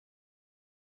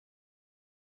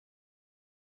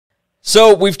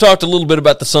So we've talked a little bit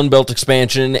about the Sun Belt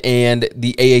expansion and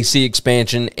the AAC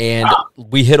expansion, and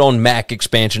we hit on MAC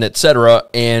expansion, etc.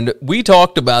 And we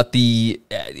talked about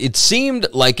it seemed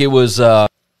like it was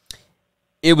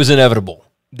inevitable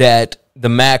that the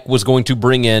MAC was going to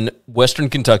bring in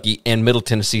Western Kentucky and Middle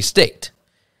Tennessee State.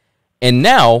 And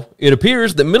now it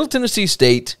appears that Middle Tennessee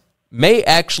State may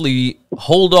actually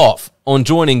hold off on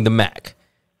joining the MAC.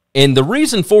 And the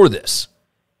reason for this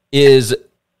is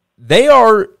they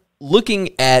are looking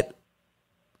at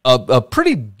a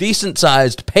pretty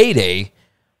decent-sized payday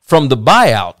from the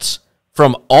buyouts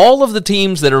from all of the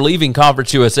teams that are leaving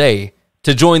Conference USA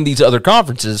to join these other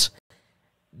conferences.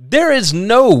 There is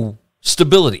no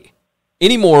stability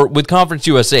anymore with Conference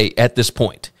USA at this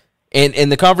point.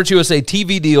 And the Conference USA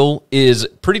TV deal is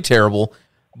pretty terrible,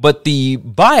 but the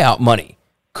buyout money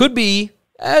could be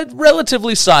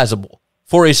relatively sizable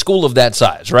for a school of that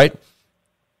size, right?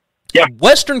 Yeah.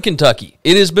 Western Kentucky,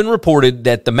 it has been reported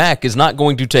that the MAC is not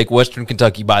going to take Western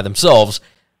Kentucky by themselves.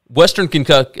 Western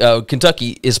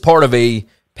Kentucky is part of a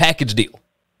package deal.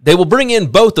 They will bring in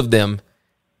both of them,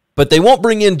 but they won't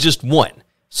bring in just one.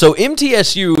 So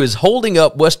MTSU is holding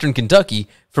up Western Kentucky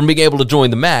from being able to join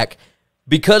the MAC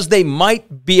because they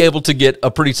might be able to get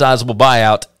a pretty sizable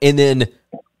buyout, and then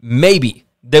maybe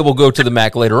they will go to the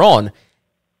MAC later on.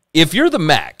 If you're the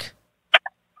MAC,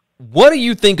 what do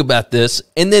you think about this?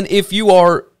 And then if you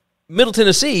are Middle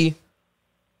Tennessee,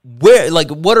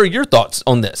 what are your thoughts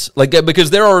on this?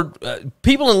 Because there are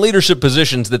people in leadership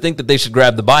positions that think that they should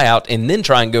grab the buyout and then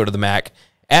try and go to the MAC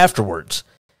afterwards.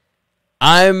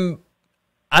 I'm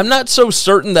not so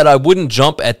certain that I wouldn't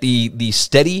jump at the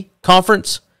steady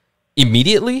conference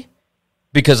immediately,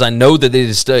 because I know that it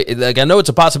is I know it's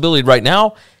a possibility right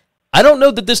now. I don't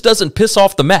know that this doesn't piss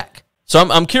off the MAC. So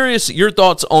I'm curious your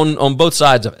thoughts on both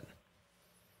sides of it.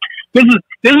 This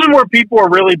is where people are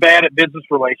really bad at business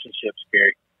relationships,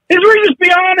 Gary. This is where you just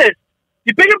be honest.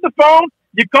 You pick up the phone,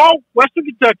 you call Western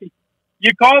Kentucky,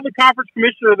 you call the conference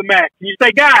commissioner of the MAC, and you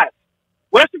say, guys,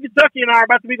 Western Kentucky and I are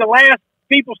about to be the last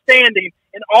people standing,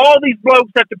 and all these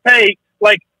blokes have to pay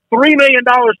like $3 million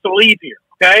to leave here,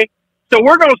 okay? So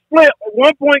we're going to split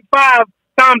 1.5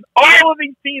 times all of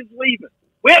these teams leaving.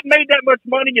 We haven't made that much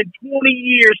money in 20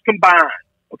 years combined,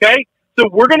 okay? So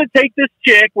we're going to take this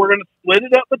check. We're going to split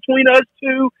it up between us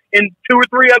two and two or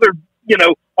three other,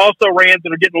 also rans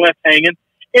that are getting left hanging.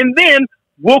 And then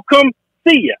we'll come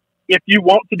see you if you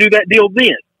want to do that deal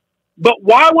then. But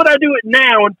why would I do it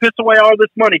now and piss away all this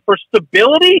money? For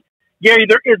stability? Gary,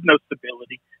 there is no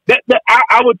stability.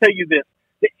 I would tell you this.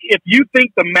 If you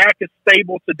think the MAC is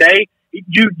stable today,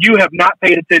 you have not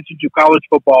paid attention to college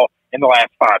football in the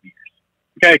last 5 years.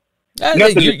 Okay?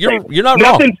 You're not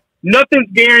wrong.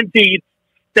 Nothing's guaranteed.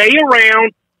 Stay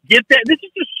around. Get that. This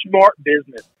is just smart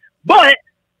business. But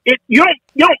you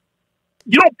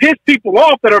don't piss people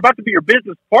off that are about to be your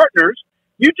business partners.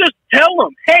 You just tell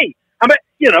them, hey, I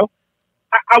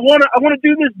want to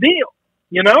do this deal.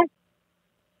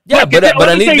 Yeah, but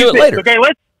I need to do it later. Okay,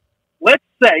 let's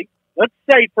say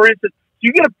for instance,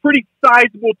 you get a pretty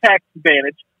sizable tax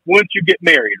advantage once you get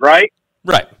married, right?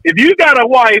 Right. If you got a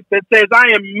wife that says,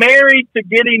 I am married to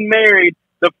getting married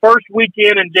the first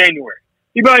weekend in January,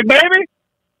 you'd be like, baby,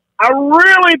 I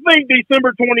really think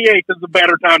December 28th is a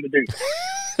better time to do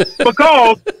this.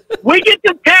 Because we get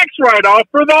the tax write-off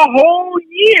for the whole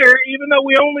year, even though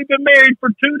we only been married for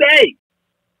 2 days.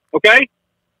 Okay?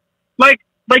 Like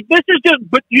this is just,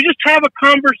 but you just have a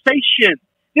conversation.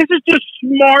 This is just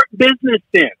smart business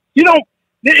sense. You don't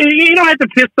have to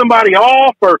piss somebody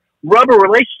off or rub a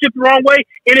relationship the wrong way.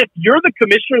 And if you're the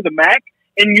commissioner of the MAC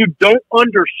and you don't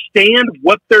understand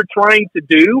what they're trying to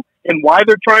do and why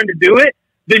they're trying to do it,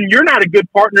 then you're not a good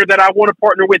partner that I want to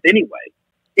partner with anyway.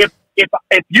 If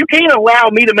you can't allow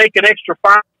me to make an extra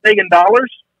 $5 million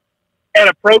at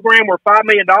a program where $5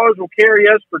 million will carry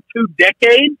us for 2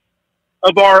 decades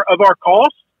of our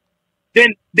costs,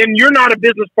 then you're not a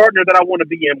business partner that I want to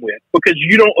be in with, because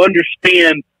you don't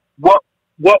understand what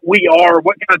we are,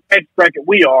 what kind of tax bracket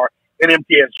we are at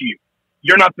MTSU.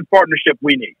 You're not the partnership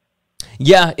we need.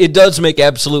 Yeah, it does make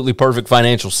absolutely perfect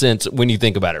financial sense when you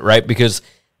think about it, right? Because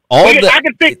I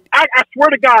swear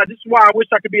to God, this is why I wish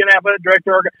I could be an athletic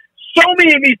director. So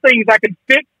many of these things I can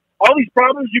fix, all these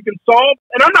problems you can solve.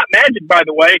 And I'm not magic, by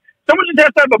the way. Someone just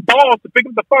has to have a balls to pick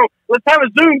up the phone. Let's have a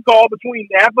Zoom call between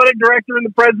the athletic director and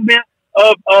the president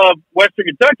of Western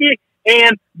Kentucky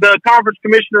and the conference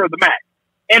commissioner of the MAC.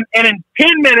 And in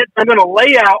 10 minutes, I'm going to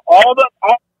lay out all the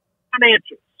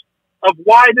financials of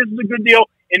why this is a good deal.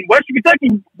 In Western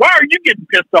Kentucky, why are you getting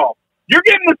pissed off? You're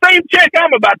getting the same check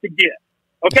I'm about to get.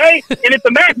 Okay? And if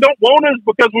the MAC don't want us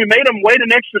because we made them wait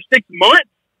an extra 6 months,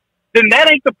 then that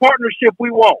ain't the partnership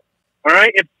we want. All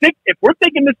right. If we're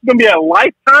thinking this is going to be a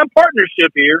lifetime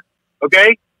partnership here,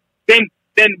 okay, then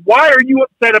why are you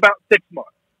upset about 6 months?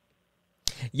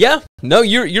 Yeah, no,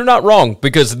 you're not wrong,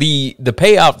 because the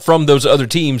payout from those other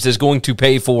teams is going to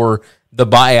pay for the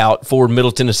buyout for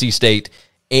Middle Tennessee State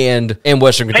and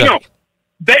Western Kentucky. Hang on.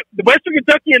 The Western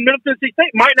Kentucky and Middle Tennessee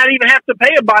State might not even have to pay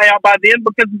a buyout by then,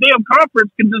 because the damn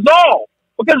conference can dissolve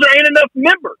because there ain't enough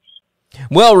members.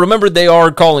 Well, remember, they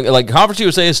are calling, like, Conference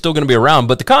USA is still going to be around,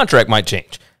 but the contract might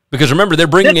change, because remember, they're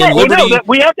bringing in Liberty. Well, no,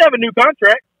 we have to have a new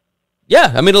contract.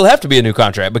 Yeah, I mean, it'll have to be a new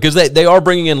contract, because they are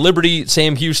bringing in Liberty,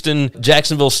 Sam Houston,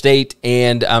 Jacksonville State,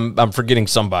 and I'm forgetting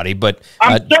somebody, but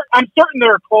I'm certain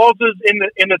there are clauses in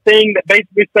the thing that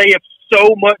basically say if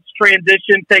so much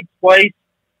transition takes place,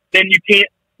 then you can't,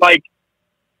 like,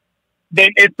 then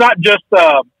it's not just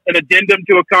an addendum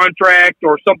to a contract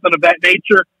or something of that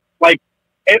nature. Like,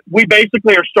 we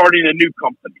basically are starting a new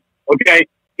company. Okay,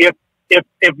 if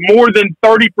more than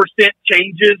 30%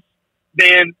 changes,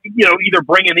 then, you know, either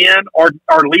bringing in or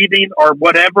leaving or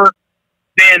whatever,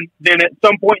 then at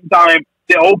some point in time,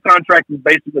 the old contract is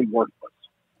basically worthless.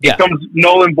 It becomes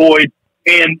null and void,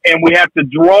 and we have to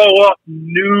draw up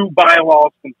new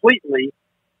bylaws completely,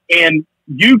 and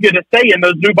you get a say in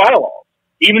those new bylaws.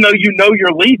 Even though you know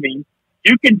you're leaving,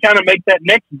 you can kind of make that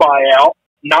next buyout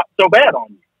not so bad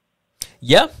on you.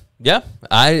 Yeah,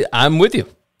 I'm with you.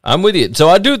 So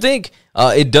I do think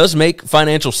it does make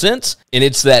financial sense, and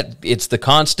it's the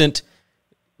constant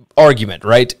argument,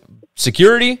 right?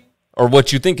 Security, or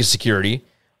what you think is security,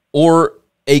 or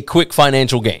a quick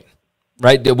financial gain,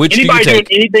 right? Which anybody doing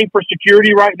anything for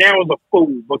security right now is a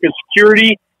fool, because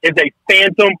security is a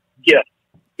phantom gift.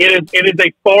 It is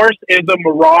a farce. It is a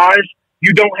mirage.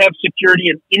 You don't have security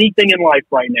in anything in life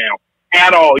right now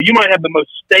at all. You might have the most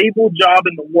stable job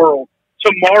in the world.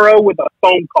 Tomorrow, with a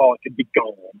phone call, it could be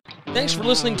gone. Thanks for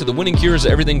listening to the Winning Cures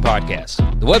Everything podcast.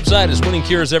 The website is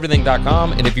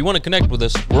winningcureseverything.com, and if you want to connect with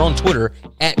us, we're on Twitter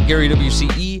at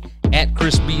GaryWCE, at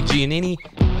Chris B. Giannini,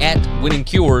 at Winning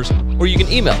Cures, or you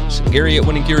can email us, Gary at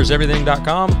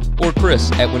winningcureseverything.com or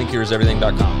Chris at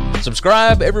winningcureseverything.com.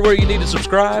 Subscribe everywhere you need to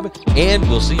subscribe, and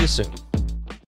we'll see you soon.